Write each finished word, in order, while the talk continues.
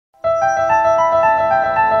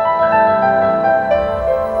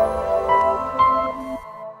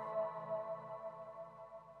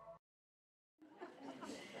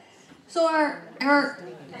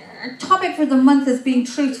for the month is being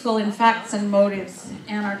truthful in facts and motives.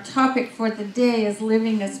 And our topic for the day is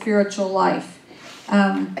living a spiritual life.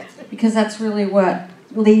 Because that's really what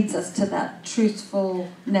leads us to that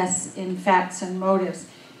truthfulness in facts and motives.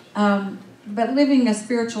 But living a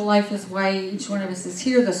spiritual life is why each one of us is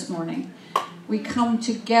here this morning. We come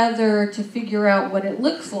together to figure out what it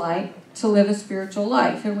looks like to live a spiritual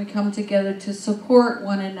life. And we come together to support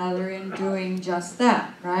one another in doing just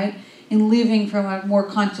that, right? In living from a more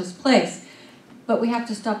conscious place. But we have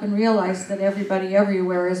to stop and realize that everybody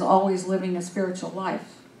everywhere is always living a spiritual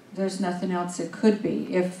life. There's nothing else it could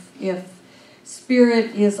be. If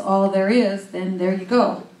spirit is all there is, then there you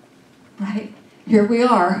go, right? Here we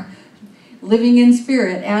are, living in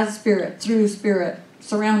spirit, as spirit, through spirit,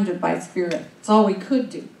 surrounded by spirit. It's all we could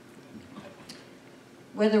do,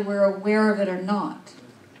 whether we're aware of it or not.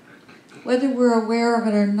 Whether we're aware of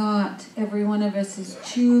it or not, every one of us is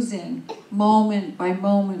choosing moment by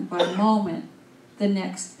moment by moment the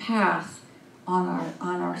next path on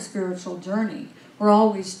our spiritual journey. We're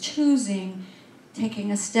always choosing,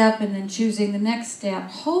 taking a step and then choosing the next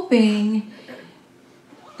step, hoping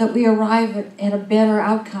that we arrive at a better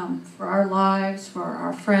outcome for our lives, for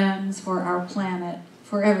our friends, for our planet,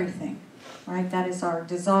 for everything, right? That is our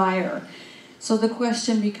desire. So the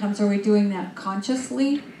question becomes, are we doing that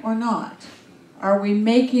consciously or not? Are we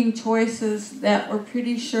making choices that we're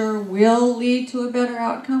pretty sure will lead to a better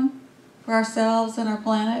outcome for ourselves and our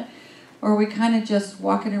planet? Or are we kind of just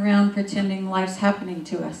walking around pretending life's happening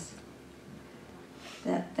to us?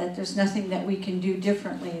 That there's nothing that we can do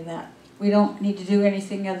differently, that we don't need to do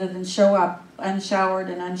anything other than show up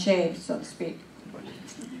unshowered and unshaved, so to speak.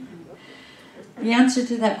 The answer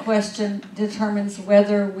to that question determines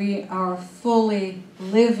whether we are fully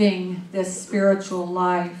living this spiritual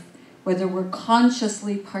life, whether we're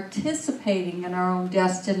consciously participating in our own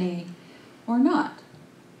destiny or not.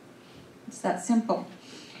 It's that simple.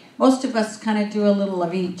 Most of us kind of do a little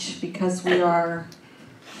of each because we are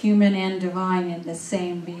human and divine in the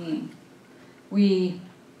same being. We,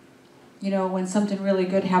 when something really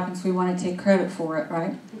good happens, we want to take credit for it,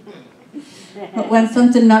 right? But when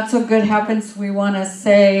something not so good happens, we want to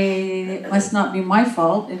say, it must not be my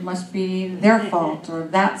fault, it must be their fault, or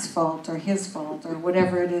that's fault, or his fault, or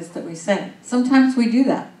whatever it is that we say. Sometimes we do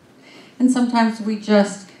that. And sometimes we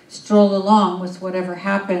just stroll along with whatever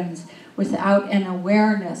happens without an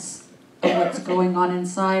awareness of what's going on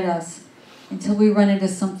inside us until we run into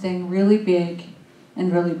something really big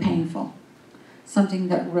and really painful. Something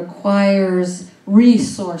that requires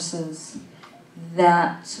resources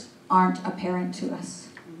that aren't apparent to us.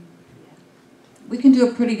 We can do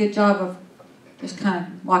a pretty good job of just kind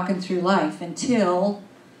of walking through life until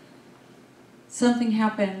something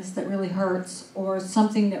happens that really hurts, or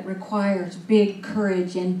something that requires big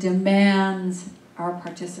courage and demands our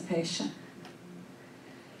participation.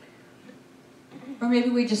 Or maybe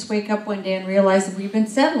we just wake up one day and realize that we've been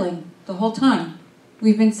settling the whole time.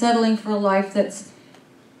 We've been settling for a life that's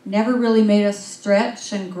never really made us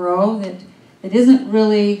stretch and grow, that isn't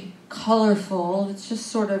really colorful. It's just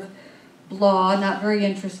sort of blah, not very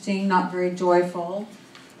interesting, not very joyful.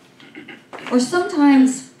 Or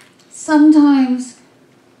sometimes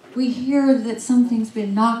we hear that something's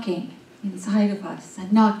been knocking inside of us,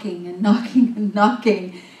 and knocking and knocking and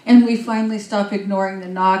knocking, and we finally stop ignoring the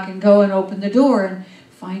knock and go and open the door and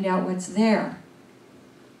find out what's there.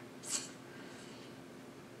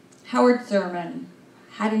 Howard Thurman.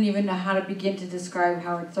 I don't even know how to begin to describe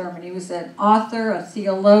Howard Thurman. He was an author, a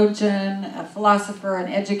theologian, a philosopher,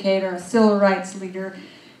 an educator, a civil rights leader.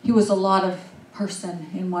 He was a lot of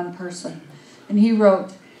person in one person. And he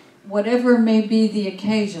wrote, "Whatever may be the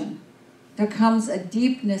occasion, there comes a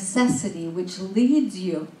deep necessity which leads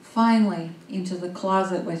you finally into the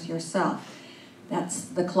closet with yourself." That's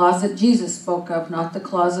the closet Jesus spoke of, not the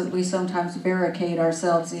closet we sometimes barricade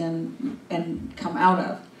ourselves in and come out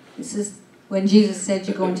of. This is when Jesus said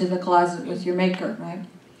you go into the closet with your maker, right?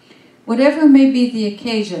 Whatever may be the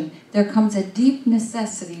occasion, there comes a deep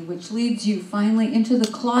necessity which leads you finally into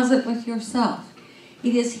the closet with yourself.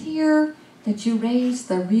 It is here that you raise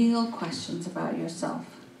the real questions about yourself.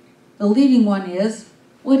 The leading one is,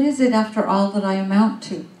 what is it after all that I amount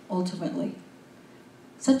to, ultimately?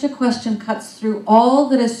 Such a question cuts through all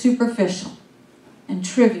that is superficial and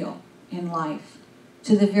trivial in life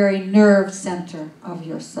to the very nerve center of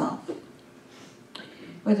yourself.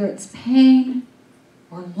 Whether it's pain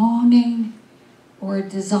or longing or a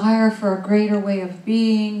desire for a greater way of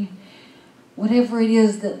being, whatever it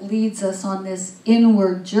is that leads us on this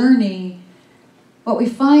inward journey, what we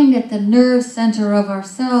find at the nerve center of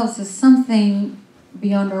ourselves is something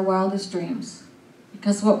beyond our wildest dreams.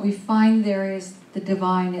 Because what we find there is the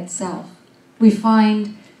divine itself. We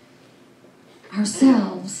find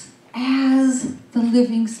ourselves as the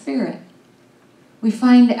living spirit. We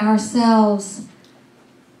find ourselves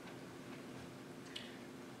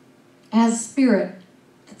as spirit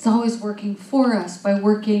that's always working for us by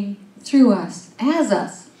working through us, as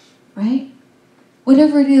us, right?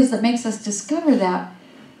 Whatever it is that makes us discover that,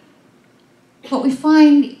 what we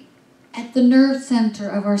find at the nerve center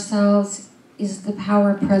of ourselves is the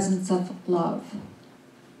power presence of love.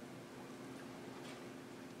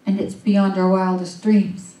 And it's beyond our wildest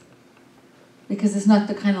dreams. Because it's not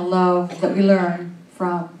the kind of love that we learn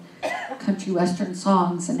from country western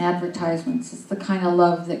songs and advertisements. It's the kind of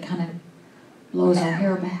love that kind of blows our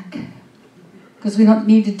hair back. Because we don't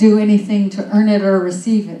need to do anything to earn it or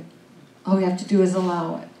receive it. All we have to do is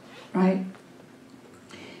allow it, right?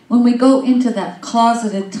 When we go into that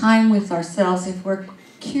closeted time with ourselves, if we're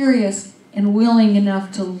curious and willing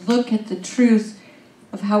enough to look at the truth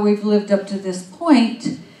of how we've lived up to this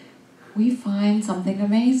point, we find something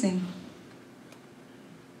amazing.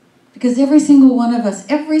 Because every single one of us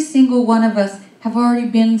have already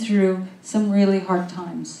been through some really hard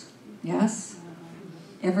times. Yes?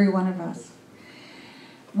 Every one of us.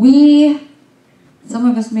 Some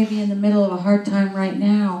of us may be in the middle of a hard time right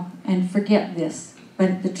now and forget this.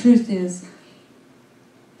 But the truth is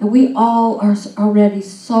that we all are already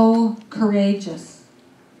so courageous.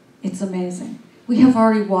 It's amazing. We have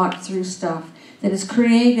already walked through stuff that has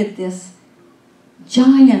created this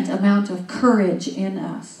giant amount of courage in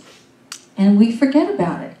us. And we forget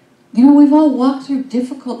about it. You know, we've all walked through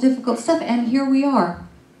difficult stuff, and here we are.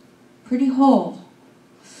 Pretty whole.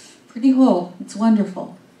 Pretty whole. It's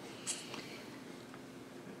wonderful.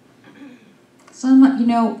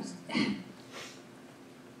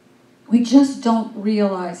 We just don't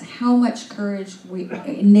realize how much courage we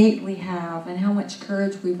innately have and how much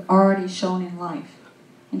courage we've already shown in life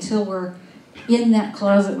until we're in that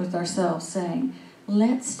closet with ourselves saying,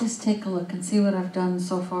 let's just take a look and see what I've done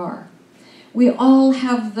so far. We all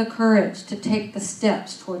have the courage to take the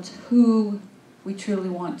steps towards who we truly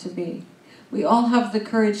want to be. We all have the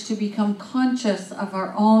courage to become conscious of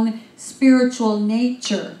our own spiritual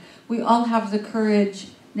nature. We all have the courage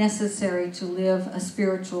necessary to live a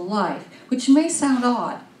spiritual life, which may sound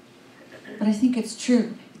odd, but I think it's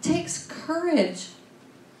true. It takes courage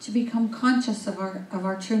to become conscious of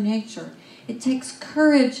our true nature. It takes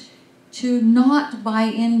courage to not buy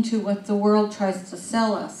into what the world tries to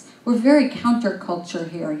sell us. We're very counterculture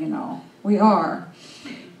here, you know. We are.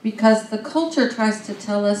 Because the culture tries to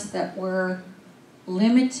tell us that we're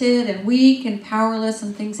limited and weak and powerless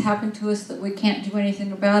and things happen to us that we can't do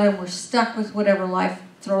anything about, and we're stuck with whatever life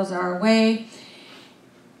throws our way.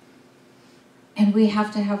 And we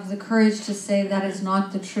have to have the courage to say that is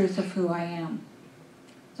not the truth of who I am.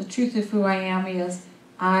 The truth of who I am is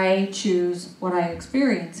I choose what I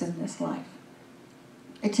experience in this life.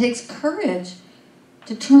 It takes courage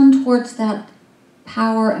to turn towards that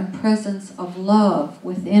power and presence of love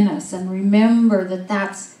within us and remember that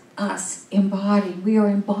that's us embodied. We are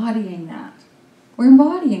embodying that. We're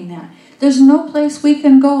embodying that. There's no place we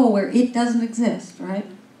can go where it doesn't exist, right?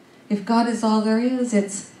 If God is all there is,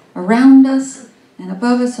 it's around us and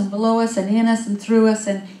above us and below us and in us and through us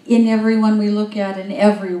and in everyone we look at and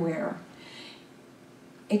everywhere.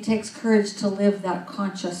 It takes courage to live that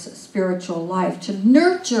conscious spiritual life, to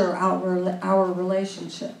nurture our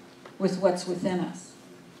relationship with what's within us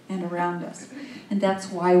and around us. And that's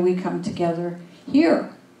why we come together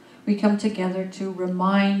here. We come together to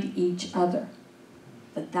remind each other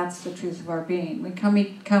that that's the truth of our being. We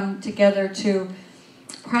come together to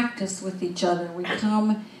practice with each other. We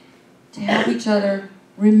come to help each other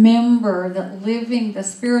remember that living the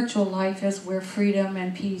spiritual life is where freedom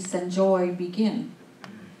and peace and joy begin.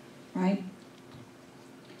 Right?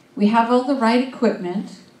 We have all the right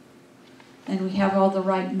equipment and we have all the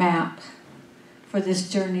right map for this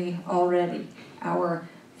journey already. Our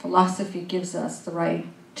philosophy gives us the right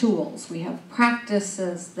tools. We have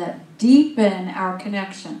practices that deepen our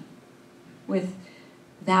connection with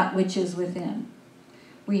that which is within.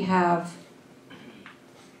 We have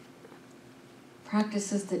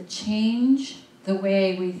practices that change the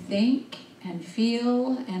way we think and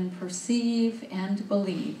feel and perceive and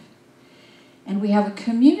believe. And we have a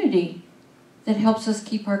community that helps us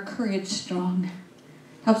keep our courage strong,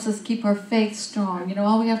 helps us keep our faith strong. You know,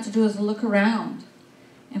 all we have to do is look around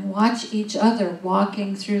and watch each other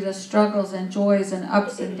walking through the struggles and joys and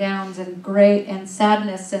ups and downs and great and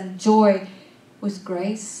sadness and joy with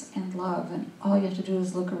grace and love. And all you have to do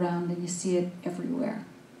is look around and you see it everywhere.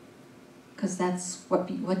 Because that's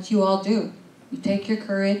what you all do. You take your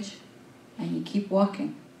courage and you keep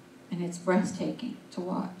walking. And it's breathtaking to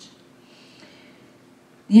watch.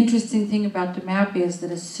 The interesting thing about the map is that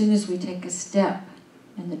as soon as we take a step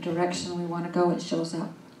in the direction we want to go, it shows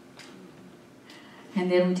up. And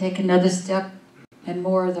then we take another step and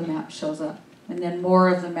more of the map shows up. And then more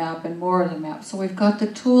of the map and more of the map. So we've got the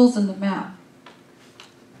tools in the map.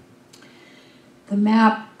 The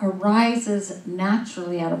map arises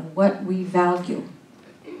naturally out of what we value.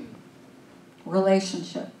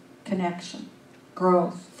 Relationship, connection,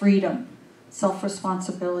 growth, freedom,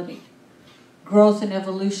 self-responsibility, growth and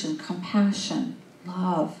evolution, compassion,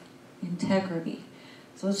 love, integrity.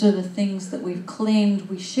 Those are the things that we've claimed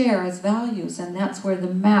we share as values, and that's where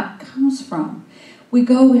the map comes from. We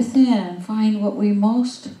go within and find what we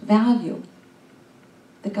most value.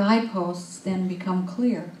 The guideposts then become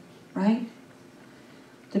clear, right?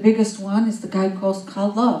 The biggest one is the guidepost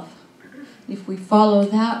called love. If we follow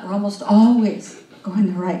that, we're almost always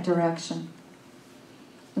going the right direction.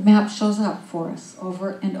 The map shows up for us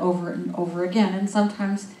over and over and over again, and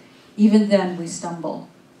sometimes even then we stumble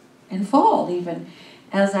and fall even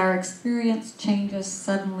as our experience changes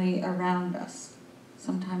suddenly around us.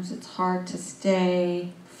 Sometimes it's hard to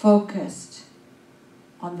stay focused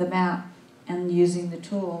on the map and using the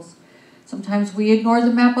tools. Sometimes we ignore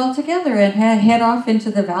the map altogether and head off into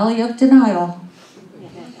the valley of denial,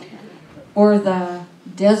 or the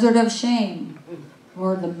desert of shame,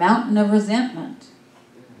 or the mountain of resentment.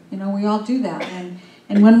 You know, we all do that.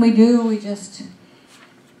 And when we do, we just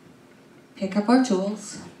pick up our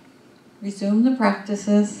tools, resume the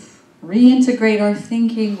practices, reintegrate our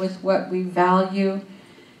thinking with what we value,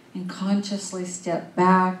 and consciously step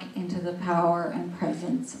back into the power and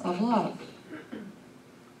presence of love.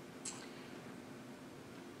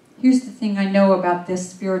 Here's the thing I know about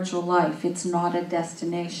this spiritual life. It's not a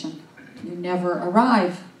destination. You never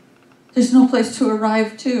arrive. There's no place to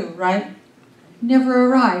arrive to, right? Never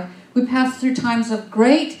arrive. We pass through times of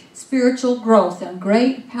great spiritual growth and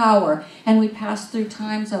great power, and we pass through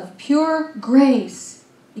times of pure grace.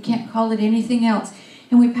 You can't call it anything else.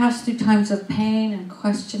 And we pass through times of pain and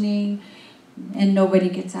questioning, and nobody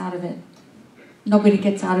gets out of it. Nobody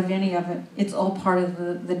gets out of any of it. It's all part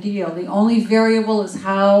of the deal. The only variable is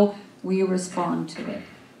how we respond to it.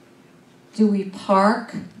 Do we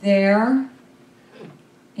park there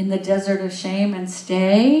in the desert of shame and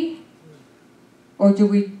stay? Or do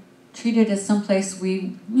we treat it as someplace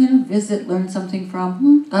we visit, learn something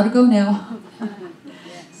from? Gotta go now.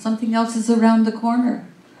 Something else is around the corner.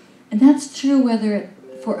 And that's true whether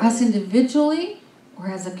for us individually or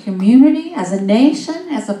as a community, as a nation,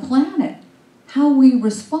 as a planet. How we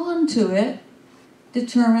respond to it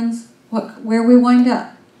determines where we wind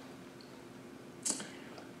up.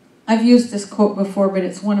 I've used this quote before, but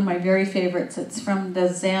it's one of my very favorites. It's from the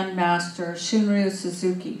Zen master Shunryu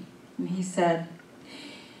Suzuki. And he said,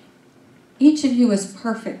 "Each of you is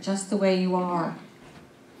perfect just the way you are,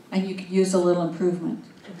 and you could use a little improvement."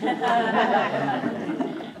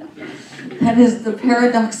 That is the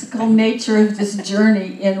paradoxical nature of this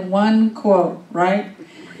journey in one quote, right?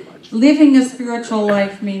 Living a spiritual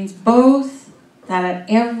life means both that at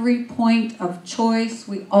every point of choice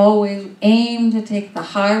we always aim to take the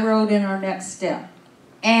high road in our next step,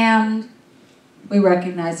 and we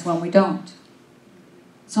recognize when we don't.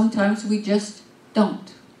 Sometimes we just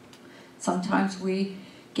don't. Sometimes we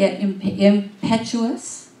get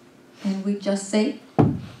impetuous and we just say,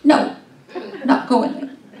 no, not going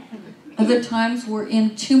there. Other times we're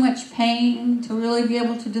in too much pain to really be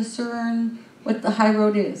able to discern what the high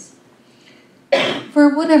road is. For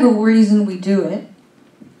whatever reason we do it,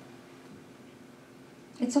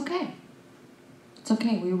 it's okay. It's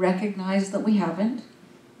okay. We recognize that we haven't.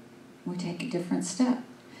 We take a different step.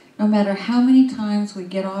 No matter how many times we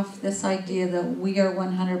get off this idea that we are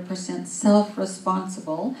 100%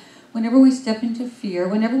 self-responsible, whenever we step into fear,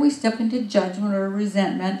 whenever we step into judgment or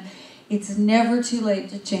resentment, it's never too late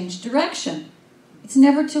to change direction. It's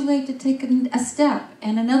never too late to take a step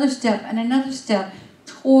and another step and another step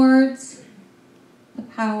towards the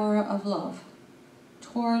power of love,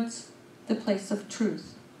 towards the place of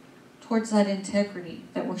truth, towards that integrity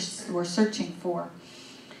that we're searching for.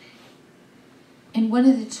 And one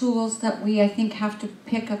of the tools that we, I think, have to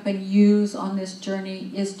pick up and use on this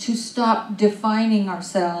journey is to stop defining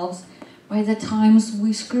ourselves by the times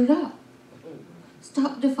we screwed up.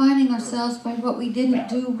 Stop defining ourselves by what we didn't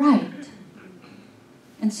do right.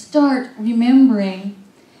 And start remembering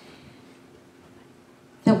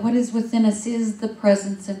that what is within us is the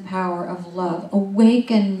presence and power of love.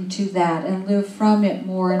 Awaken to that and live from it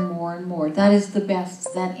more and more and more. That is the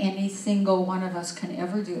best that any single one of us can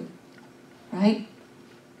ever do. Right?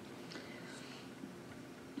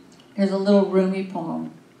 There's a little Rumi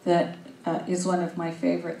poem that is one of my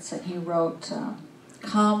favorites that he wrote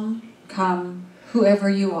Come, come, whoever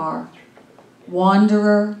you are.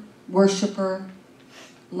 Wanderer, worshiper,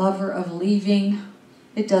 lover of leaving,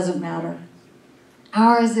 it doesn't matter.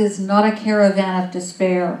 Ours is not a caravan of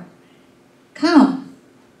despair. Come,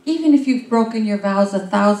 even if you've broken your vows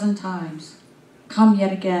 1,000 times. Come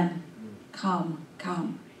yet again. Come,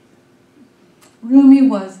 come. Rumi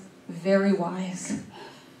was very wise,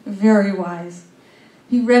 very wise.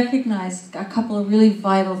 He recognized a couple of really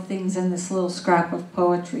vital things in this little scrap of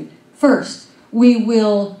poetry. First, we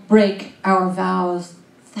will break our vows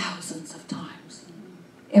thousands of times.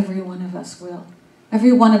 Every one of us will.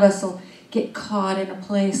 Every one of us will get caught in a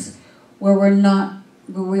place where where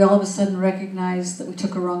we all of a sudden recognize that we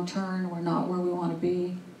took a wrong turn, we're not where we want to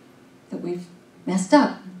be, that we've messed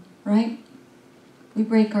up, right? We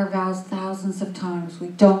break our vows thousands of times. We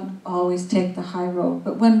don't always take the high road.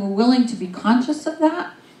 But when we're willing to be conscious of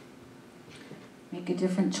that, make a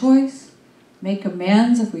different choice, make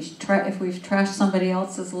amends if we've trashed somebody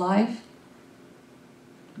else's life,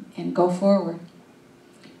 and go forward.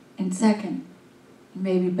 And second,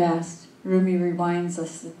 maybe best, Rumi reminds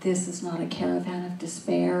us that this is not a caravan of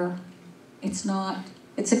despair. It's not.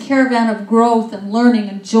 It's a caravan of growth and learning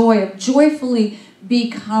and joy, of joyfully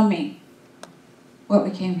becoming what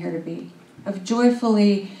we came here to be, of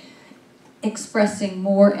joyfully expressing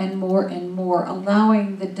more and more and more,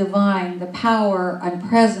 allowing the divine, the power and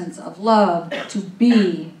presence of love to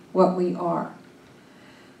be what we are.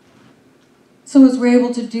 So as we're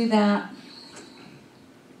able to do that,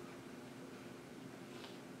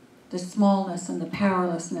 the smallness and the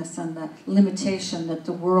powerlessness and the limitation that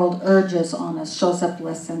the world urges on us shows up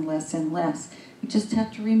less and less and less. We just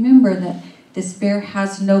have to remember that despair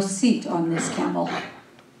has no seat on this camel,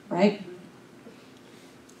 right?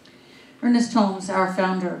 Ernest Holmes, our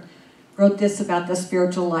founder, wrote this about the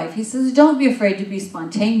spiritual life. He says, don't be afraid to be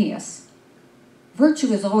spontaneous.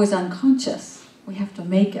 Virtue is always unconscious. We have to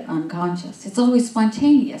make it unconscious. It's always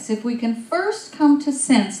spontaneous. If we can first come to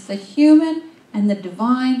sense the human and the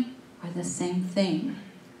divine are the same thing.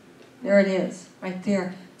 There it is, right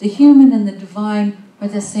there. The human and the divine are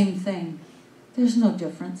the same thing. There's no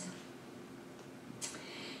difference.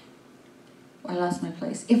 I lost my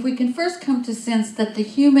place. If we can first come to sense that the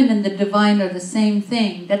human and the divine are the same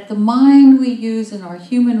thing, that the mind we use in our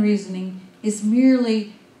human reasoning is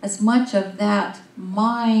merely as much of that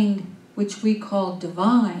mind which we call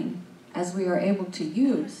divine as we are able to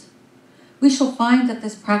use, we shall find that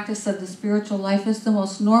this practice of the spiritual life is the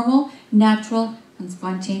most normal, natural, and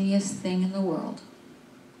spontaneous thing in the world.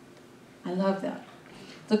 I love that.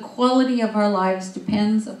 The quality of our lives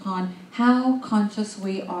depends upon how conscious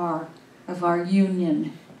we are of our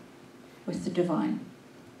union with the divine.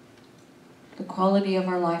 The quality of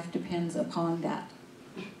our life depends upon that.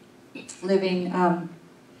 Living a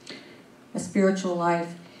spiritual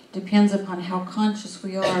life depends upon how conscious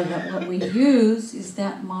we are that what we use is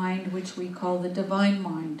that mind which we call the divine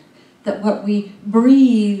mind. That what we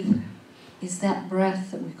breathe is that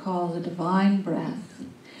breath that we call the divine breath.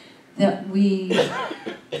 That we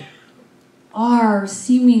are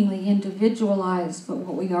seemingly individualized, but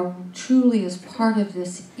what we are truly is part of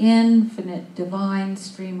this infinite divine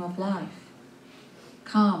stream of life.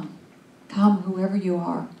 Come, come whoever you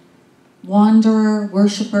are. Wanderer,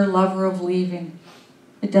 worshiper, lover of leaving.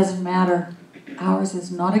 It doesn't matter. Ours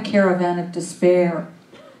is not a caravan of despair.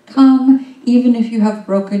 Come, even if you have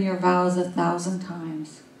broken your vows 1,000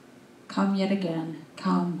 times. Come yet again.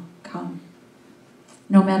 Come, come.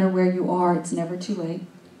 No matter where you are, it's never too late.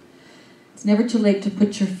 It's never too late to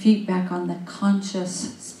put your feet back on the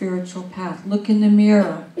conscious spiritual path. Look in the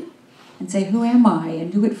mirror and say, who am I?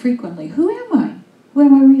 And do it frequently. Who am I? Who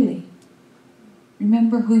am I really?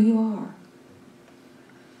 Remember who you are.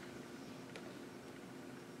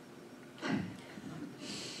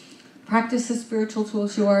 Practice the spiritual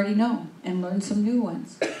tools you already know and learn some new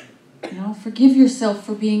ones. Forgive yourself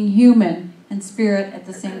for being human and spirit at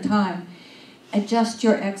the same time. Adjust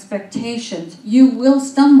your expectations. You will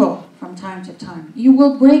stumble from time to time. You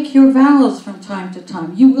will break your vows from time to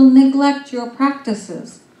time. You will neglect your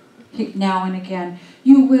practices now and again.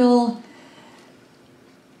 You will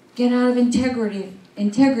get out of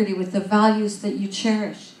integrity with the values that you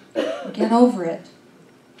cherish. Get over it.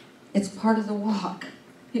 It's part of the walk.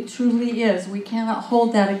 It truly is. We cannot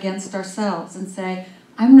hold that against ourselves and say,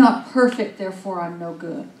 I'm not perfect, therefore I'm no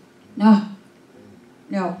good. No.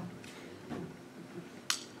 No.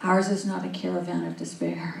 Ours is not a caravan of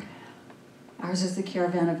despair. Ours is the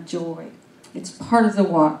caravan of joy. It's part of the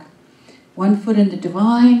walk. 1 foot in the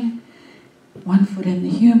divine, 1 foot in the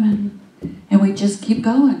human, and we just keep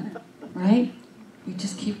going, right? We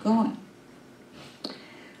just keep going.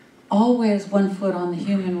 always one foot on the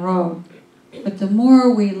human road. But the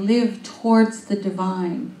more we live towards the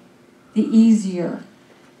divine, the easier,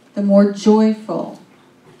 the more joyful,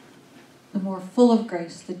 the more full of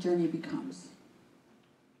grace the journey becomes.